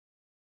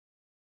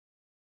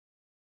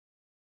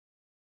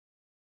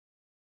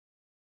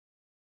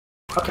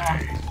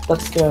Okay,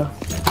 let's go.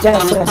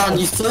 Yes,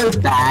 You're so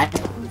bad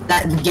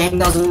that the game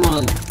doesn't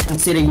want to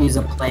consider you as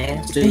a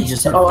player, so you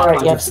just have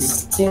alright,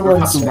 yes.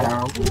 fucking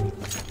barrel.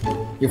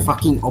 You're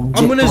fucking object.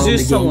 I'm gonna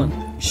Zeus someone.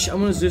 Shh, I'm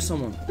gonna Zeus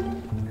someone.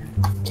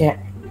 Okay.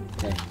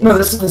 No,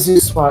 this is the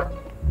Zeus spot.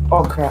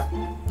 Oh crap.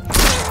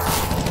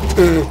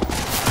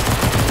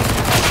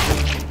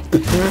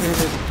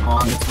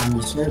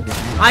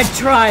 I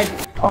tried.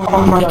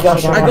 Oh my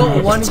gosh. I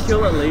got one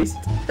kill at least.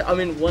 I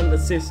mean, one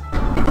assist.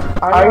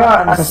 I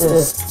got an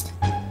assist.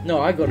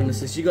 No, I got an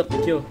assist. You got the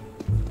kill.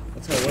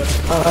 That's how it works.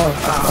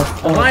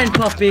 Oh. Behind,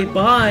 puppy.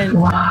 Behind.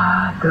 Looks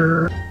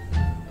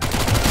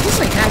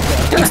like hacker.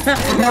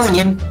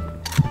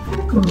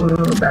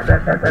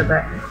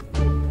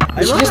 I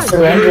You should love just how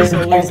surrender he's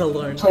always and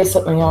alone. play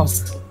something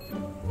else.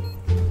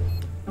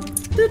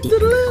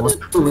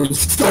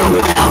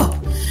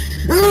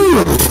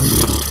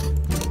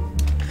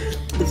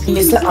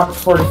 He's the up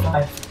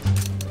 45.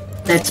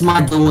 That's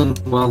my doing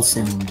well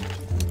sound.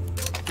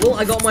 Well,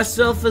 I got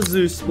myself a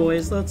Zeus,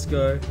 boys. Let's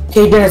go.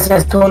 Okay, Dennis,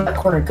 go in that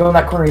corner. Go in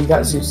that corner. You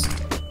got Zeus.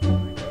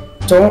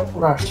 Don't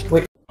rush.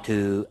 Wait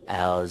 2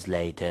 hours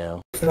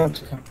later. for them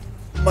to come.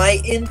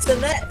 My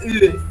internet.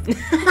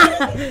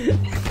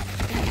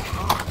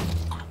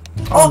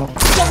 Oh,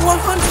 got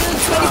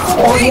 124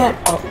 Oh yeah.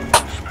 Oh.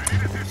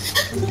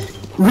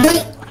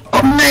 Really?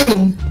 Oh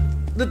man!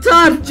 The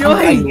time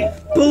joined.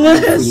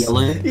 Bliss.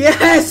 Really?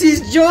 Yes,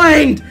 he's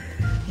joined.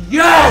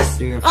 Yes.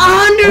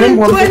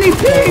 120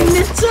 ping.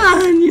 The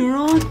time. You're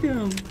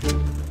awesome.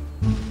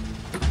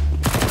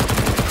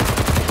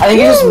 I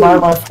think it's just my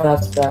Wi-Fi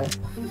that's bad.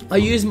 I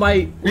use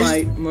my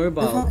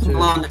mobile Fucking too.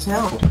 long as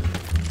hell.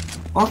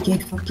 Okay,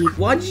 fuck you.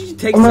 Why did you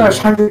take Oh my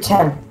so gosh, long?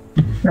 110.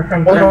 You're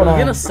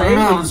gonna save or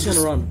you're just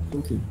gonna run?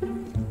 Okay.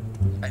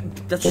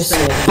 That's the Just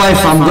same.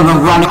 Both, I'm gonna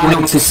run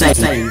away to save.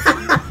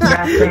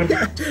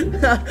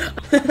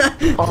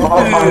 Oh,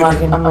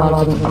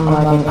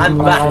 I'm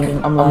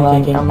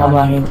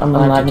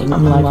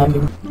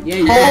lagging. Yeah,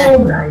 yeah. Oh,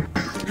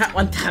 Tap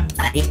one tap.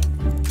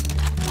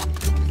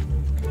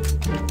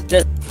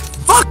 Just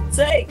fuck's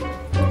sake!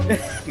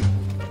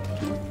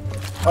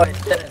 Oh,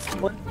 Dennis,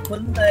 put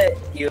the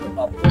you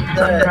put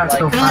the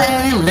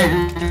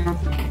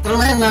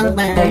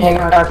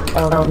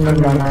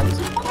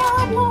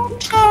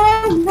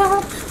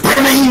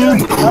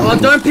Oh,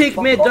 don't pick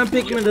mid,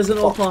 there's an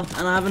offer,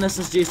 and I have an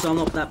SSG, so I'm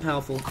not that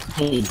powerful.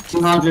 Hey,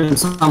 200 and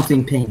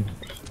something ping.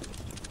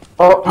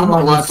 Oh, I'm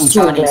not liking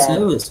Chinese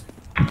servers.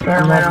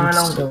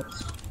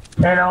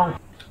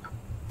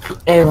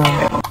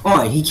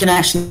 Oh, he can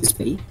actually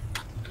speak.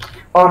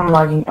 Oh, I'm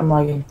lagging.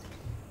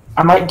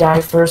 I might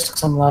die first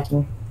because I'm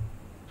lagging.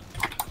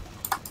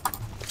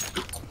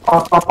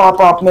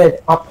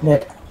 Up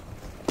mid.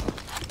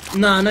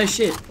 Nah, no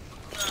shit.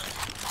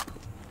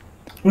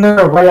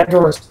 No, right at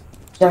doors.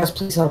 Dennis,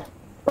 please help.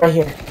 Right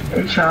here.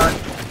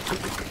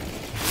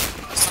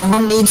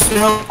 Someone needs to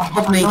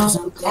help me.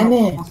 Damn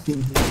it.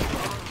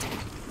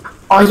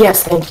 Oh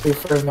yes, thank you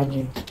for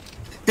avenging.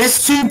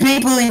 There's 2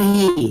 people in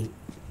here.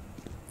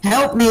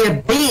 Help me a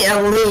bit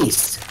at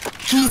least.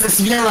 Jesus,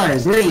 yellow,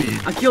 green.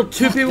 I killed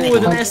 2 people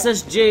with an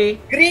SSG.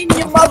 green,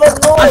 you mother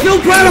no! I feel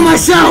proud of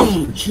myself!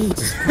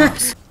 Jesus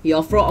Christ. Yeah,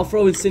 I'll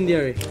throw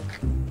incendiary.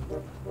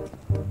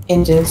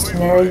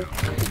 Incendiary.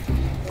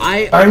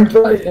 I'm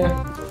the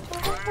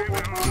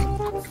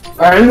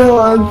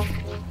one.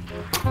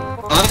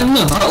 I don't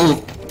know.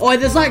 Oh,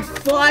 there's like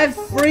 5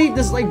 free.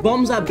 There's like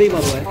bombs at B,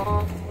 by the way.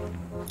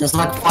 There's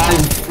like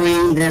 5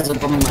 free. There's a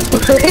bomb.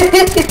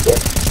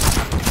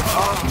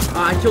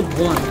 I killed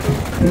 1.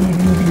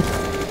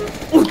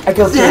 I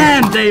killed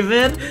Damn,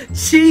 David!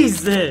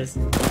 Jesus!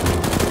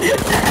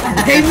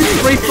 David's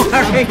free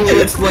firing.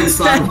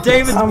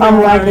 David's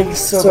I'm lagging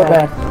so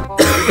bad.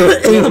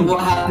 What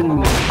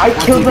happened? I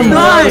killed him when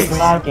I was Nice!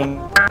 lagging.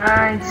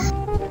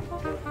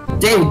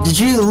 Dave, did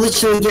you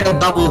literally get a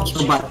double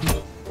kill button?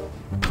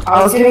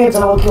 I was getting a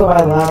double kill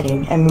by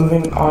lagging and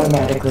moving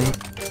automatically.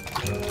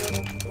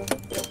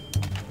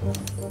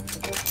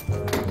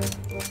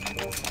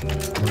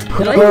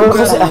 Whoever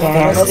calls it a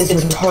famous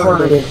is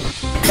retarded.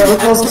 Whoever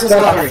calls it a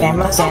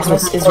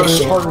famous is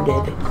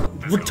retarded.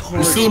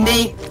 You see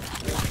me?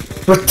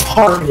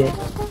 Retarded.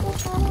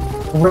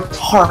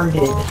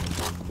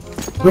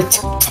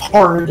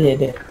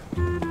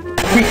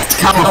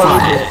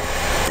 Camouflage.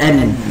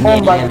 And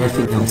Oh my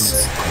everything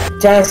else.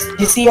 Dennis,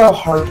 you see how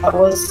hard that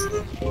was?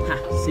 Ha,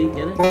 see,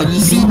 get it? Well, you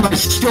see my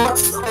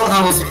shots? Oh,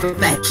 that was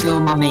professional,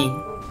 my man.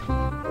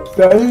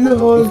 Fernand, To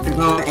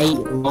go 8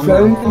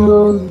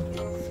 long.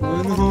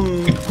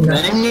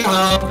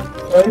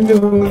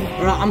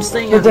 Alright, I'm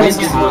staying at Dennis,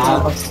 mid.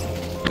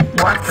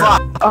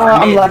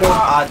 I'm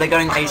lagging. They're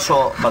going A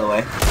short, by the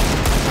way.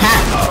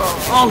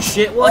 Oh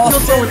shit, what? I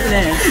killed someone in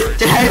there.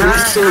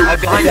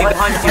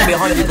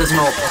 Behind you, there's an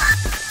AWP.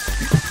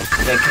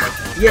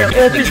 Yeah,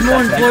 AWP is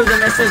more important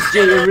than SSG,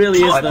 it really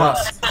is though.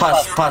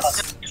 Pass.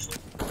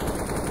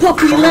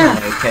 Poppy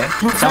left! Okay.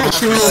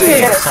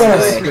 Yes.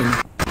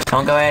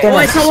 Don't go A. Oh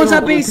wait, someone's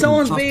at B,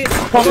 someone's B. 2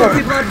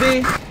 people at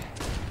B.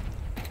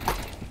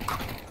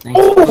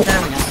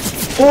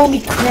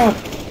 Holy crap!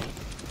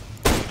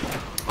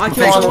 I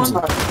killed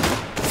someone.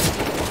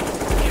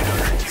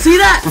 See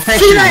that?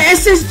 See that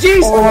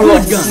SSG's Oh,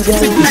 good gun.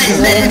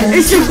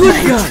 It's a good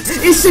gun.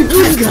 It's a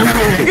good gun.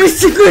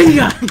 It's a good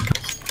gun.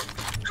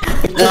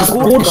 That's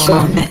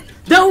bullshit.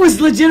 That was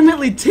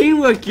legitimately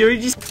teamwork, Yuri.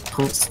 Just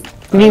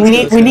We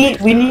need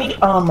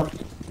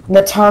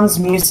Natan's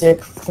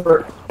music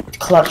for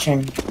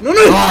clutching. no.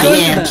 Oh Don't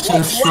yeah, do that.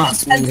 so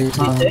trust me, the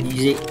time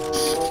music.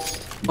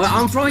 Wait,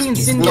 I'm throwing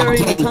incendiary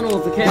in the tunnel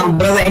of the No, camp.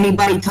 bro,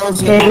 anybody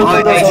tells you Hey,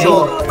 about hey, that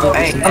sure.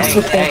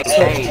 shit.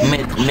 Hey,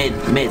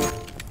 mid.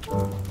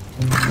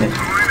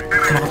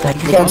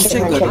 Yeah, I'm check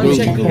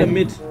checking the it.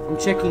 mid. I'm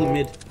checking the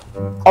mid.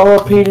 I'll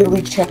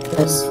repeatedly check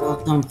this.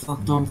 Fuck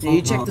them. Yeah,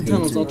 you check the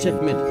tunnels. I'll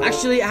check mid.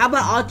 Actually, how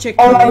about I check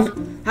Oh, tunnels?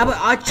 How about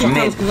I check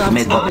tunnels because I'm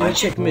Mid, smart and by I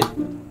check mid.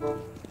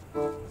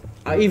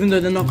 Even though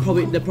they're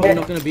probably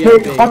not gonna be Hey,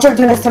 okay. watch out,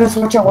 Dennis,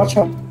 watch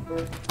out.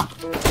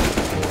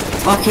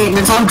 Okay,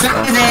 Natan,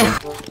 jump in there.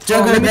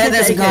 Jump Let in me there, take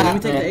there's the a AK. guy. Let me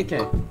take the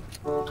AK.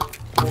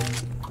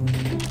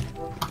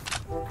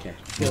 Okay.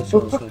 Let's go.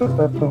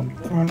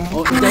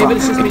 Oh, David,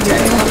 it's just me.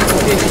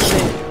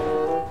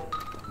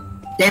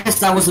 Dennis,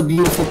 that was a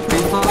beautiful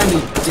profile.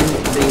 You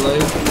didn't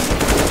reload.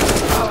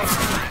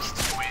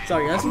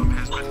 Sorry, guys.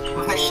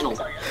 Professional.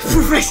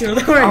 Professional.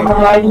 Don't I'm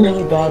worry. riding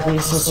really badly,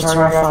 so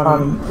sorry if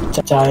I'm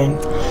dying.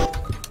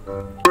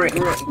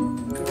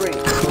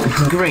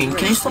 Green,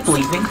 can you stop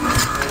leaving?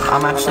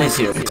 I'm actually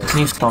serious. Can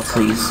you stop,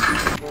 please?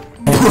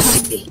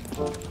 Pussy.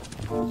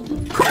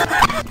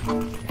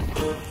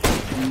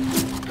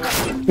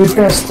 Who's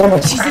gonna stun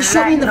us? She just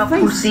shot me in the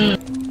face.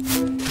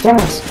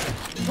 Dennis,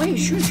 Wait,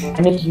 shush.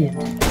 I need you.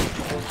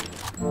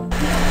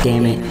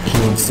 Damn it, he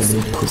wants to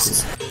be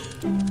pussies.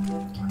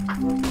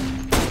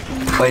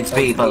 Oh, it's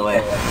B, by the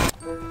way.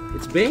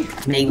 It's B.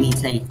 Maybe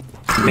say.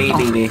 B.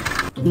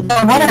 No,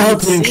 why the hell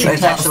didn't you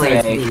It's actually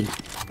A.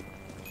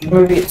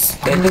 Maybe it's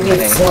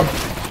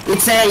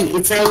It's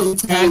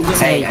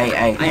A.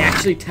 I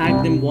actually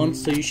tagged him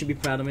once, so you should be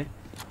proud of me.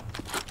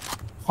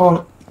 Hold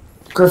on.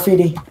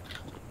 Graffiti.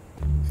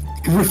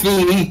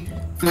 Graffiti,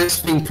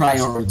 first thing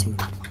priority.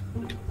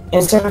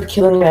 Instead of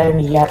killing the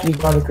enemy, you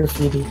got a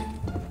graffiti.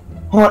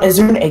 Hold on, is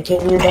there an AK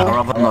nearby? I'd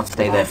rather not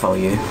stay there for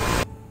you.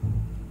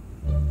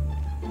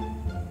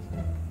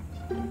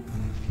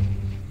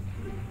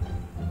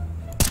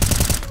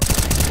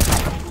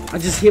 I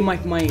just hear my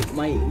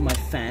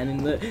fan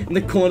in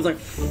the corners like.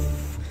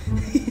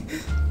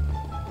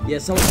 Yeah,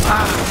 someone.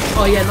 Ah!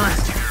 Oh yeah,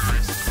 nice.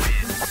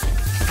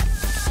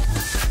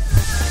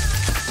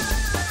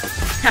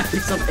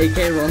 Picks up AK,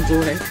 runs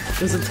away,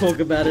 doesn't talk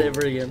about it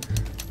ever again.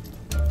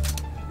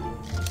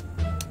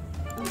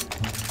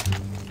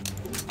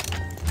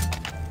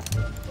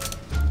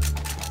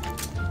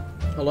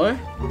 Hello?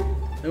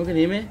 Anyone can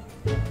hear me?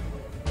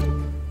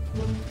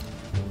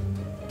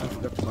 I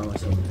forgot to find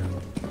myself down.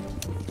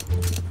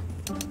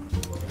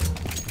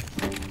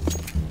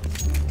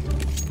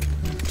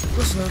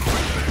 What's up?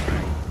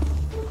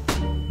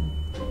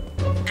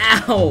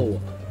 Ow!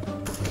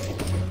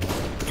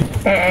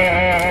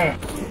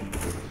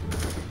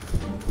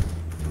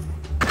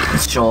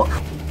 It's short.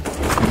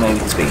 Maybe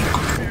it's B.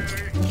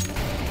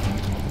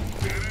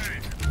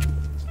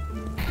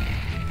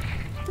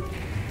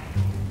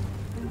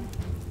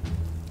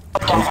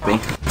 It's B.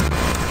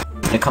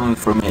 They're coming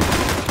from mid.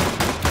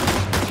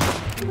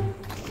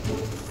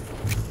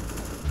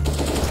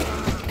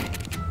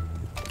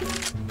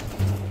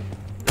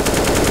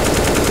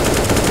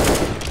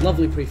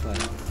 Lovely pre-fire.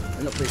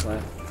 Not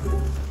pre-fire.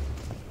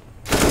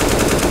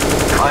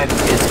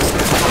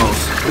 It's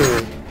close.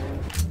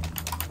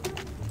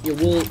 Yeah,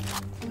 well...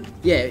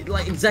 Yeah,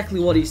 like exactly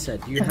what he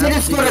said. You Then have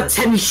it's to got a get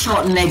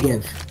 10-shot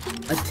negative.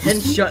 a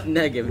 10-shot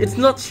negative. It's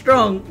not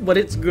strong, but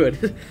it's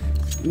good.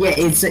 Yeah,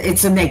 it's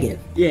a negative.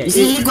 Yeah, You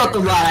see, it- he's got the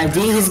right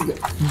idea. He's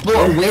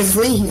bought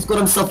Wesley. He's got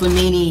himself a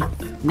mini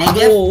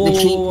negative, the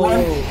cheap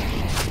one.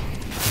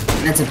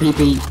 That's a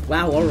PP.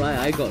 Wow, alright,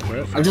 I got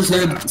it. I just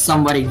heard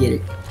somebody get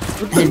it.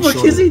 What the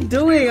fuck is he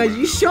doing?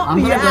 You shot I'm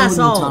me, you gonna go with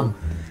the asshole! tongue.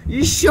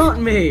 You shot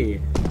me!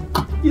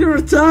 You're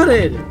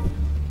retarded!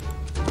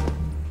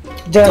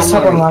 Dennis,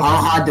 Don't hold worry, on,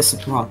 I'll hide the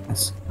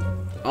surprise.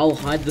 I'll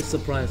hide the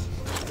surprise.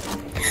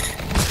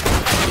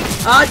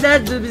 Ah,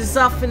 there's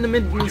stuff in the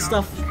mid and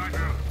stuff.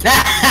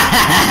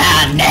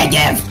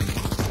 Negative.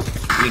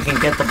 You can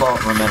get the ball,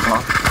 remember?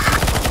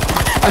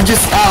 I'm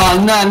just.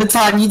 Oh no,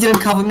 Natan, you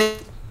didn't cover me.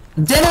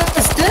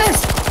 Dennis!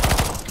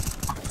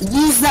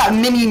 Use that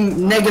mini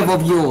negative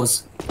of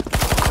yours.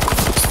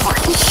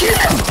 Fucking shoot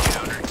him!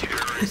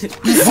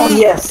 You Oh,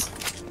 see, yes.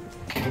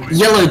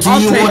 Yellow, do I'll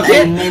you want take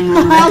a it! mini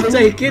I'll weapon?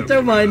 take it,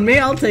 don't mind me,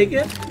 I'll take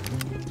it.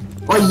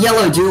 Or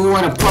Yellow, do you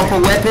want a proper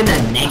weapon?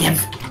 A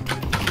negative?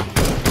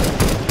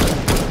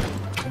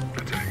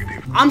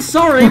 I'm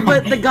sorry,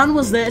 but the gun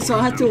was there, so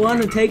I had to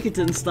run and take it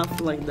and stuff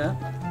like that.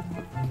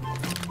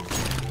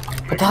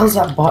 What the hell is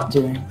that bot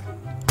doing?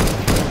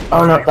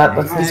 Oh no,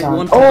 that's the sound.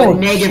 one- Oh,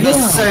 Negative yeah.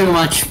 is so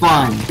much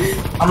fun.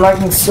 I'm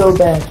lagging so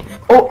bad.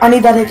 Oh, I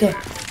need that AK.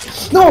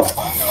 No!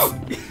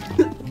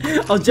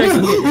 I'll check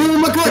it. Oh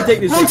my god! Take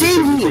this, What's take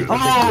in here?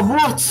 Oh,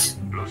 what?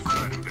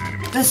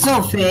 That's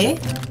not fair.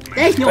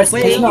 There's no It's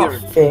way. not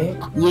fair.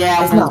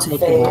 Yeah, It's I'll not take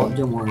fair. it out,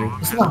 don't worry.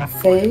 It's not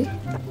fair.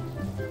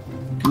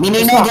 Mini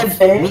It's not negative,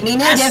 fair. mini As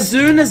negative.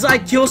 soon as I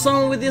kill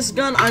someone with this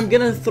gun, I'm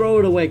gonna throw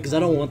it away because I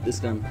don't want this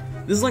gun.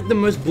 This is like the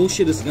most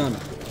bullshittest gun.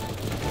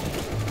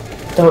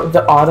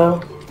 The auto.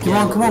 Come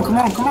on, come on, come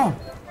on, come on.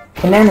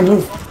 Banana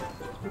move.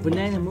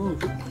 Banana move.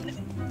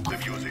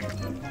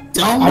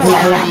 Don't worry,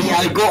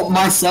 I got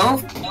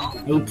myself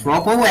a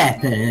proper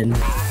weapon.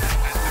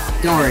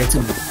 Don't worry, it's a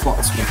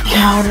box weapon.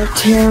 Counter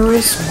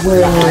terrorist Hide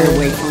will.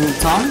 away from the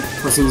Tom,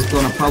 because he's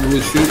gonna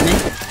probably shoot me.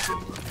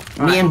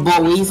 Me and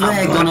Bob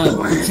Weasley are gonna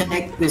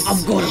protect this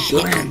I'm gonna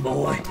shit. plan,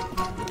 boy.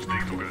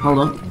 Hold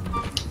on.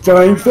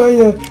 Join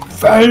fire.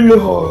 Fire.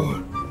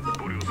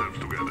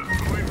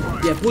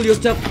 Yeah, pull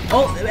yourself.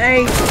 Oh,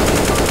 A.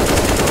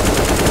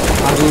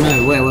 I don't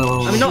know, wait.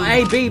 I mean, not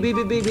A, B, B,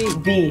 B, B, B.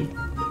 B.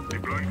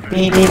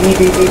 B.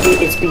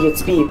 It's B.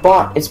 It's B.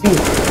 Bot. It's B.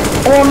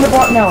 Oh, I'm the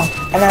bot now.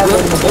 And I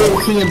win the We're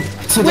walking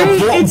to the Wait,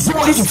 bot. it's-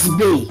 What is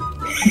me?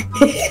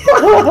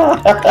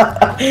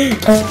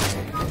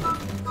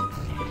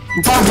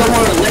 Tom, don't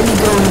worry, let me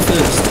go in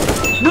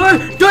first. No,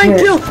 don't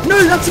kill.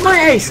 No, that's my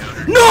ace.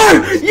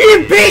 No,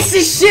 you piece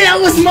of shit. That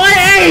was my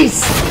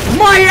ace.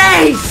 My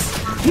ace.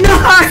 No.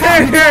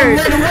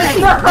 Run away!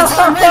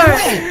 Tom, run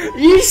away!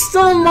 You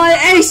stole my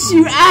ace,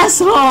 you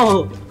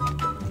asshole.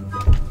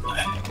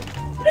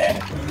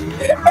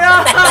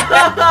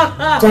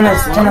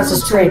 Dennis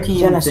is trade.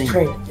 Dennis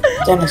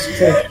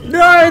trade.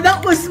 No,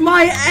 that was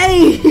my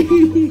ace.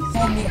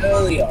 told me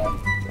earlier.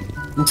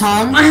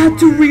 Tom, I had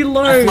to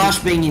reload.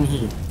 flashbang in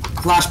here.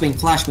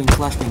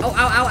 Flashbang. Ow, ow,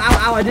 ow,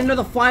 ow, ow. I didn't know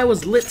the fire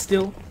was lit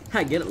still.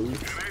 I get it lit.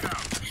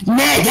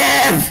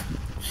 Negative!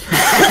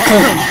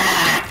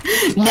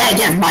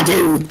 Negative, my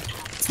dude!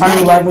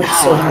 I'm lagging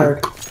so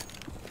hard.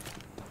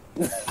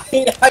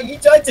 You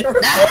tried to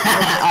record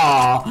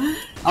Aw,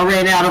 I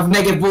ran out of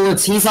negative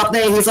bullets. He's up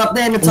there, Nathan, he's up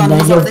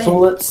Negative there.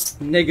 bullets.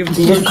 Negative.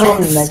 You just call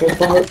them negative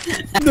bullets.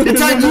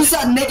 Nathan, use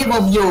that negative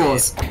of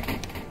yours.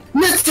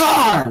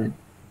 Nathan!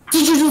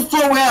 Did you just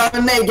throw out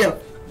a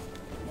negative?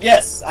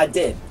 Yes, I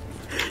did.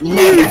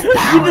 Negative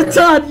power.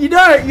 Todd, you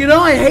know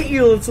I hate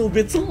you a little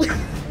bit.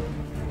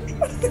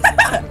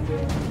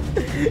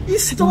 You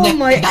stole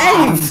my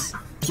ace.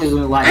 Kills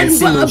me like a And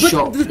single but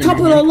shot. the top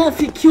of it all off,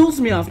 he kills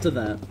me after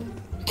that.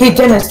 Okay,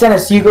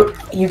 Dennis, you go Oh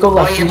left. yeah, You go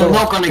they're not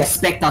left. gonna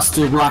expect us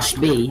to rush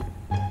B.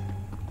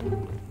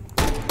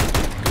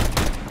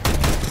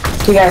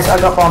 Okay, guys, I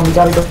got bomb. You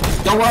gotta go.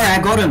 Don't worry, I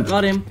got him.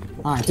 Got him.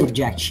 Ah, I took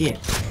jack shit.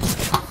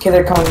 Okay,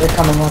 they're coming.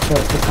 Watch out,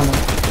 they're coming.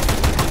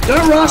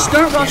 Don't rush,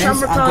 I'm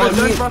Yes, I got retarded.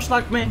 Don't you. rush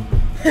like me.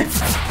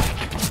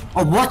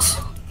 Oh, what?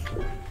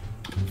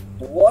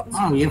 What?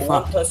 Oh, you're One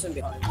fucked. person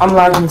behind. I'm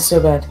lagging so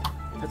bad.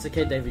 That's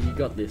okay, David. You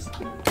got this.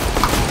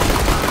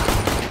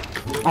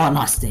 Oh,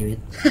 nice, David.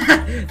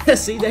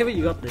 See, David,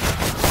 you got this.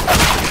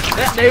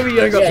 Yeah, David,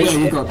 you got Yeah, this. Yeah,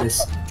 we got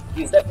this.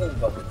 He's definitely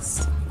got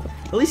this.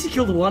 At least you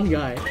killed one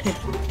guy.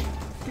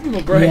 Give him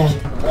a break.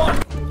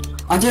 Yeah.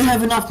 I don't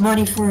have enough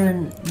money for a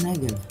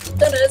negative.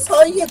 Dennis, how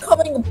are you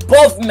coming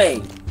above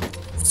me?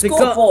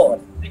 Scoreboard.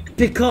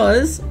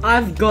 Because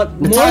I've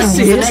got The more time is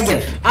assists.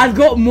 negative. I've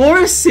got more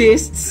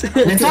assists.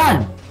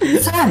 Nathan!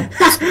 Nathan!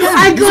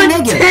 I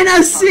got 10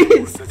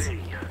 assists.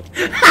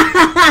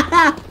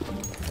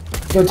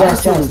 Go I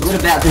Dennis, feel Dennis. good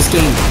about this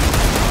game.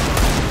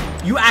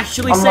 You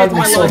actually I'm saved my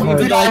lagging so life even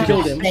hard. though I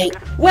killed him.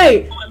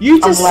 Wait, you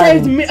just I'm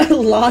saved lagging. me a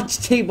large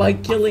team by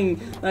killing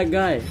that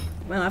guy.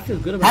 Man, I feel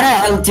good about How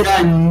the it. hell did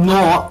I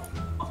not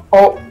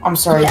Oh, I'm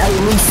sorry. get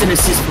at least an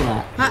assist for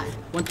that? Ha!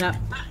 One tap.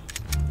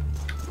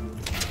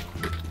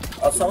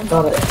 Oh, someone's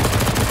Got up it.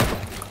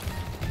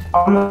 there.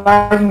 I'm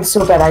lagging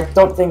so bad. I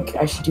don't think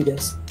I should do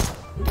this.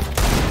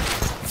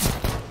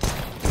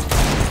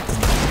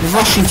 We're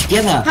rushing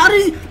together. How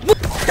did he...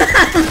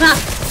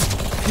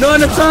 No,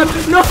 Nathan!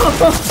 No!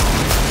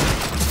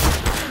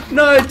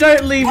 No,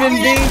 don't leave him,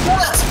 D.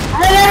 What?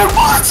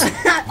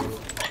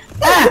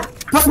 Ah!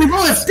 Pass me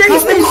bullets!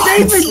 Pass me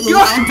bullets! David, you're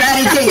I'm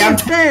bad at game. I'm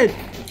dead!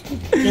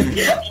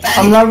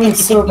 I'm lagging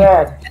so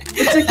bad.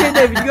 It's okay,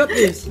 David, you got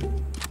this.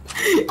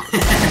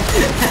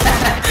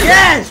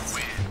 Yes!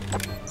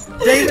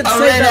 David I said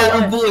ran that out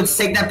of one. bullets.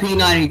 Take that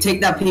P90. Take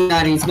that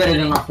P90. It's better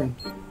than nothing.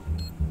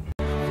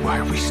 Why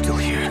are we still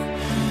here?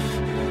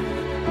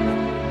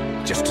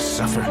 Just to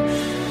suffer?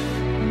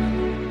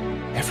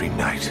 Every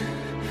night,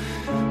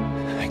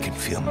 I can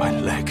feel my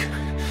leg,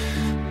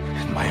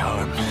 and my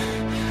arm,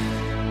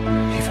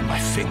 even my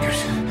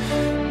fingers.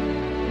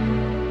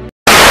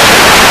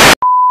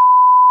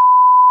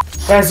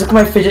 Guys, look at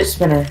my fidget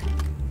spinner.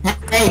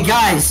 Hey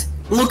guys,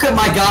 look at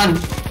my gun.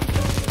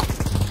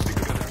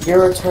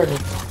 You're retarded.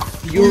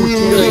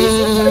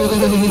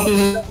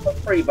 Not for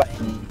free by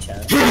any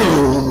chance.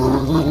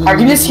 I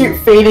can just hear it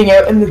fading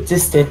out in the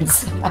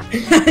distance.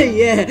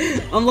 Yeah,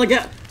 I'm like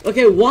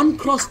okay, one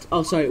crossed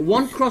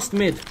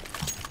mid.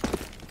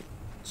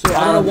 So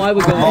I don't know why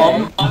we're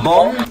going.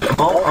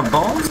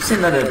 Bombs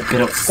in a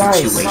good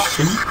Guys.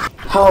 situation.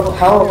 Help,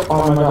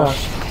 oh my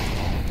gosh.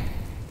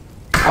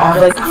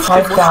 like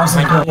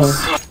 5,000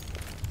 kills.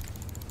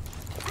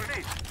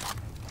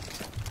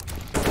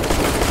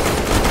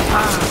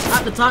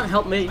 At the time,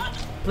 help me,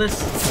 please.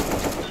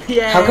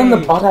 Yeah. How come the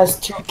bot has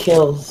 2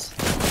 kills?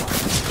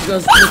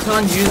 Because we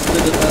can't use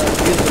the bot.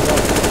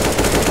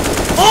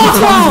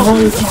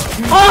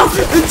 Oh!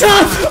 The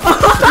time!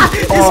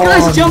 This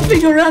guy's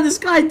jumping around. This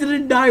guy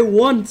didn't die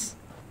once.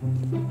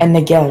 And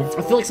Negev.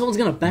 I feel like someone's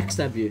gonna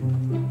backstab you.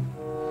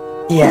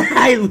 Yeah.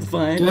 I look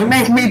fine. Don't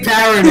make me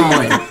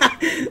paranoid.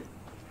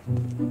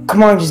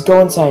 Come on, just go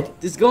inside.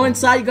 Just go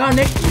inside. You got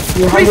Nick.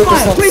 You're Free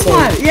fire! 100% Free safe.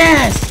 fire!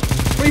 Yes!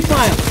 Free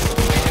fire!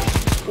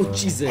 Oh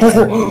Jesus!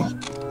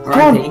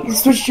 Come on, you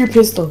switch to your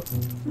pistol.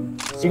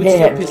 You're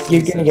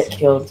gonna get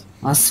killed.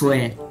 I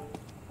swear.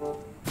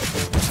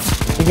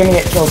 You're gonna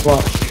get killed,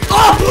 watch.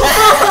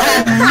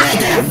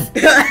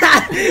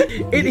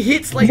 It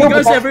hits like No, it but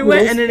goes that's everywhere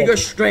and then it realistic.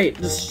 goes straight.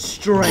 Just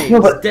straight. No,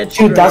 but Dead dude,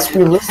 straight. that's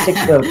realistic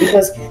though,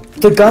 because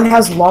the gun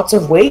has lots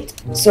of weight,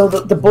 so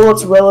the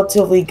bullets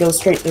relatively go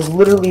straight. There's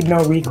literally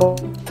no recoil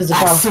because of I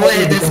how swear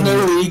heavy the there's gun is.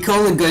 no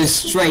recoil, it goes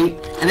straight,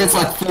 and it's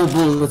like 4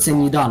 bullets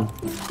and you're done.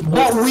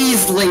 But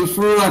Weasley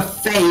threw a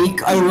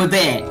fake over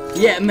there.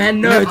 Yeah,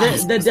 man, no,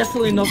 Nice. they're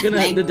definitely not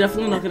gonna. They're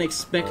definitely not gonna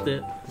expect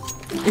it.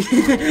 Oh,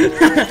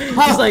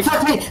 He's like,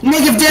 fuck me!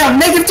 Negative down!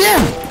 Negative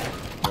down!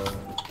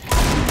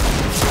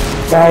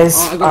 Guys,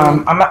 Oh, I got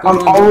one. I'm Got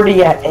one.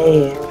 already at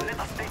A.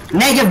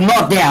 Negative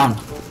knockdown!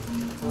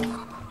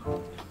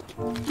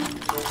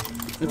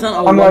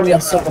 I'm lagging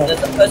so bad.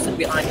 There's a person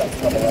behind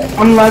us, by the way.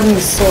 I'm lagging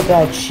so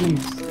bad. Jeez.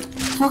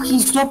 Fucking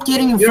stop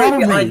getting in You're front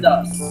of behind me!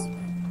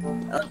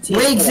 us.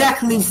 Where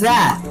exactly is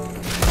that?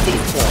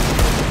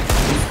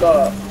 He's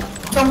got.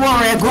 Don't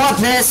worry, I got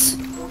this!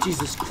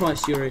 Jesus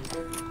Christ, Yuri.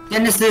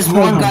 Dennis, there's Oh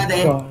one my guy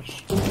there.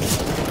 gosh. 2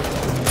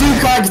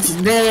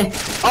 guys there.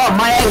 Oh,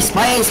 my ace,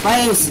 my ace, my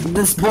ace.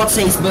 This bot's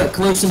ace, but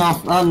close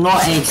enough.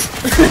 Not ace.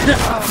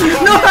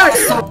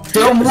 No!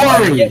 Don't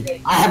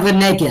worry, I have a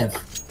negative.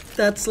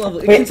 That's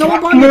lovely. Wait, Can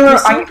someone buy me a no,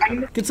 pistol?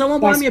 I'm- Can someone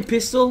buy me a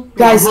pistol?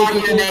 Guys, I'll buy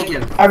you a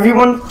negative.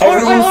 everyone follow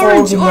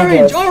the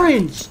negative.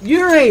 Orange!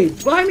 Yuri!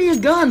 Buy me a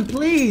gun,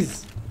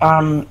 please!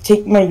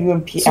 Take my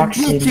UMP You're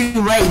action.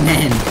 too late,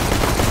 man.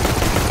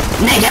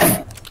 Negative.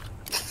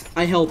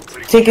 I helped.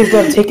 Take his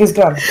gun, take his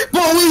gun.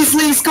 But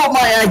Weasley's got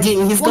my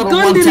ID. He's What got a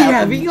gun one did he tap.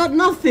 have? He got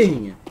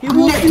nothing! He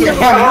walked in Yeah.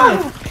 there.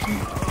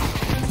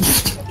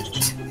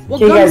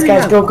 What Okay, gun guys, did he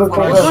guys, have? go, go, What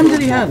go, gun go.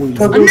 did he have? Go,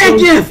 A go, go,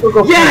 negative! go,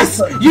 go, go.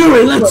 Yes!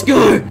 Yuri, let's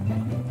go!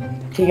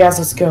 Okay, guys,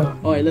 let's go.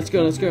 Alright, let's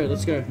go, let's go,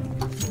 let's go.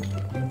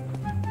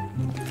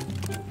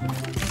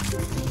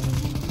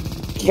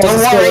 Okay, guys, Don't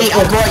let's go, worry, let's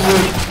I go. got you.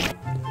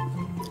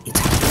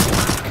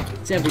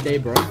 It's every day,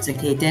 bro. It's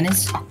okay,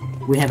 Dennis.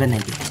 We have a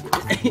negative.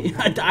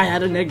 I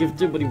had a negative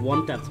too, but he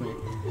one-tapped me.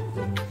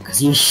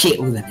 Cause you shit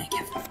with a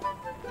negative.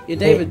 Yeah,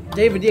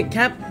 David, yeah,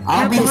 cap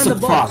I'll be behind the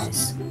box.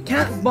 surprised.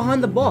 Cap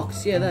behind the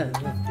box, yeah, there.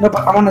 No,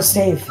 but I want to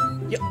save.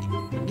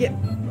 Yeah,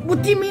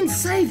 what do you mean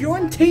save? You're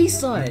on T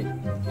side.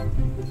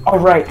 Oh,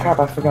 right, crap,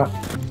 I forgot.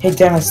 Hey,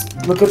 Dennis,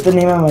 look at the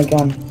name of my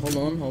gun. Hold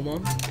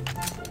on.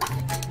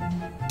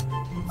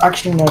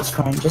 Actually, no, it's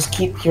fine. Just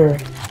keep your No,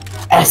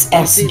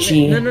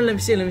 SSG. let me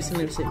see.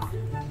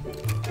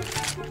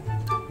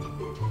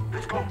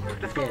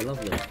 Okay,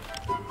 lovely.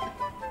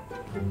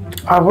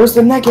 Where's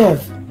the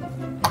negative?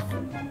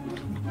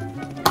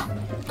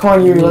 Come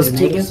on, Yuri, let's You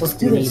do need a this. Let's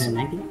do negative? this. You need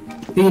a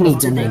negative? Who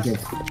needs a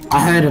negative? I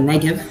heard a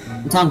negative.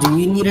 Tom, do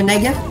you need a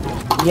negative?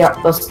 Yeah,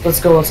 let's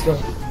go.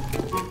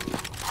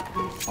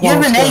 You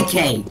have an let's go.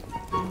 AK.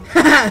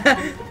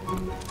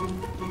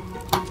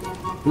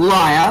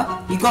 Liar.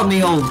 You got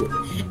me all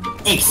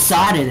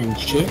excited and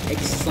shit.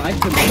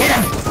 Excited.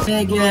 Negative.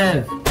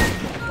 Negative.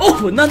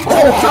 Oh, nothing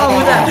wrong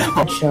with that.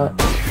 Headshot.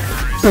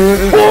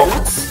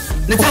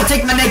 Let's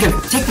take my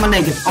negative. Take my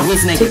negative. Oh,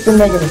 here's Take negative. the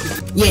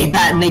negative. Yeah,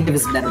 that negative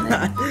is better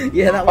than.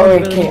 Yeah, that Oh,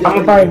 one's okay, better I'm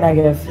than gonna buy a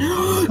negative.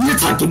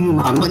 Let's take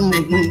my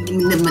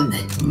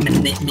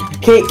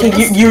Okay,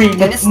 Yuri,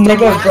 Dennis,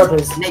 negative don't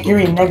brothers. lie.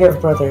 Yuri,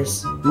 negative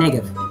brothers.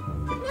 negative.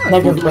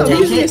 Negative I'm brothers.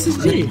 using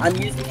SSG. I'm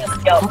using a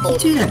scout Fuck for.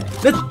 you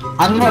too.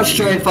 I'm not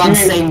sure if I'm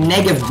saying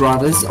negative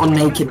brothers or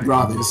naked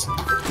brothers.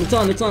 It's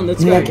on, let's go.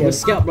 Negative. We're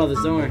Scout Brothers,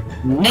 don't worry.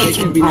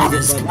 Naked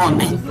brothers. Come on,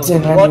 man.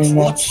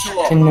 Watch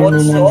short,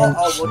 watch short, I'll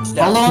watch How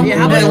down. long? Yeah,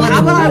 how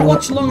about I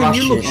watch long and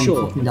you look Rush it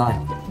short? fucking die.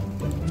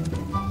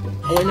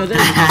 Oh wait, no,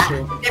 there's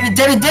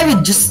a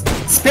David, just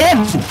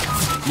spam.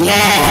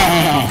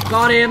 Yeah,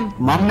 Got him.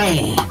 my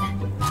man.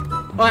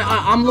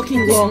 I'm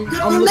looking long.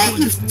 I'm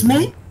negatives,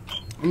 man.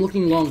 I'm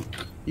looking long.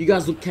 You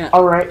guys look cat.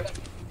 Alright.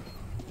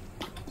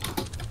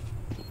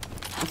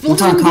 I feel like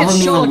Well, I'm gonna cover get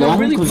me short. Like, I'm along,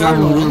 really 'cause I'm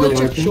paranoid. I'm really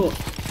gonna check open. short.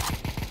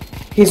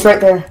 He's right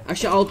there.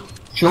 Actually, I'll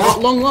Short.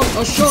 long.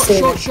 Oh,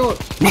 short.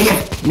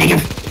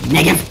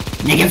 Negative.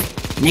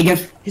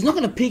 He's not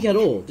gonna peek at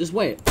all. Just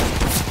wait.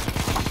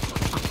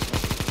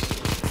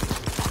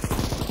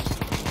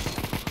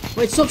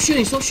 Wait, stop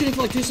shooting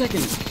for like 2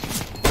 seconds.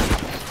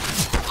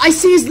 I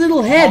see his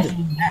little head.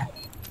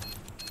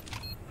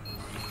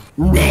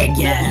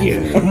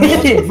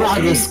 Negative.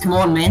 Brothers, come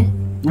on, man.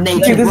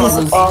 Native Dude, this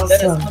brothers. is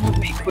awesome.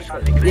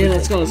 Yeah,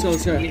 let's go.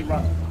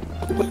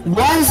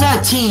 Why is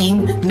our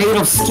team made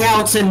of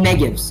scouts and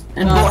negatives?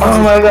 And Oh boys?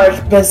 my gosh,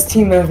 best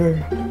team ever.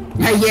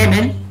 Yeah,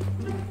 man.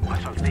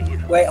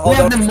 Wait, We hold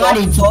have on. the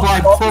money to buy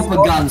proper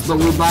guns, but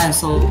we buy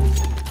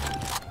ourselves.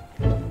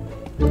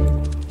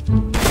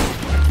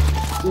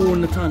 Ooh,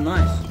 Natan,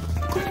 nice.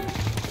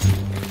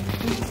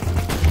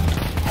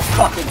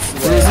 Fucking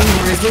Where is swear. he?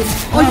 Where is he?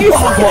 Oh, you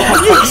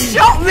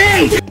shot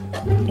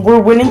me! We're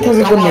winning because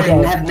of the Don't worry, we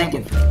negative. have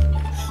negative.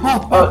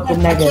 The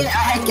negative.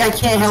 I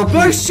can't help you.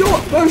 Both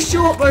short.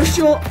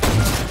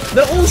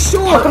 They're all How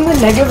short. come the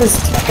negative is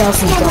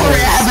 $2,000? Don't worry,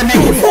 I have a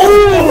negative. Oh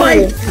my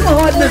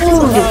god,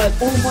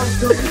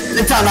 Natan.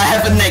 Natan, I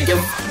have a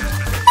negative.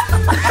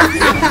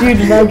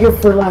 Dude, negative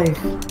for life.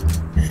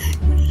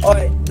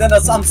 Alright,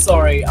 Dennis, I'm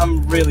sorry.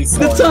 I'm really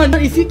sorry. Natan,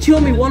 if you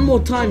kill me one more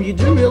time, you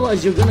do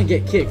realize you're gonna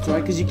get kicked, right?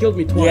 Because you killed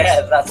me twice.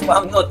 Yeah, that's why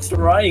I'm not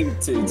trying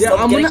to. Yeah, Stop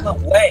I'm getting gonna-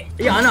 away.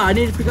 Yeah, I know. I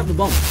need to pick up the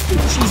bomb. Dude,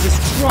 Jesus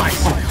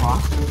Christ.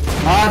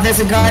 There's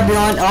a guy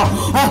behind.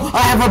 Oh,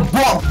 I have a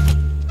bot.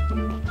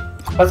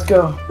 Let's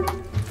go.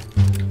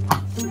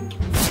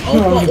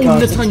 Oh, my God,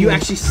 Natan, you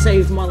actually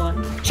saved my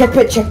life. Check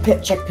pit.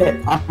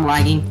 I'm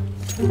lagging.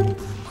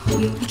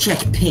 Check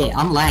pit.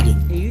 I'm lagging.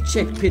 Hey, you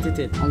check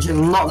pitted. I'm just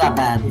not that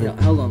bad. Yeah,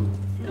 But hold on.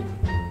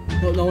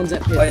 No one's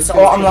at pit. Wait,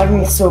 Oh, I'm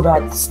lagging so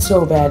bad.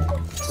 So bad.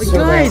 Wait, So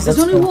guys, bad. there's Let's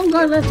only go. one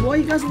guy left. Why are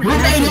you guys not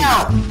grenade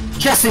out,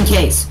 just in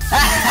case.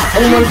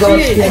 Oh my god,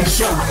 Shit. yeah.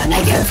 Show the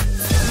negative.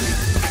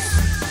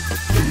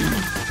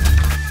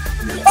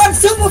 I'm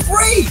silver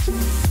free!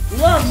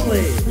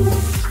 Lovely.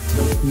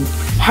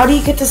 How do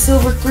you get to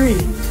silver 3?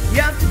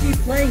 You have to keep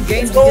playing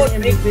games It's to called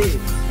get big MVP.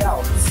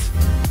 scouts.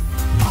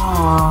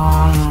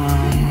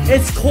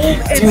 It's called.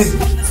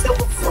 It's.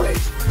 Silver free.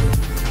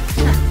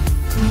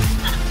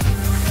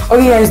 Oh,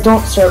 you guys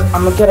don't start.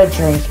 I'm gonna get a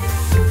drink.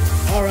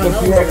 Alright, If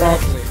that you're was at that.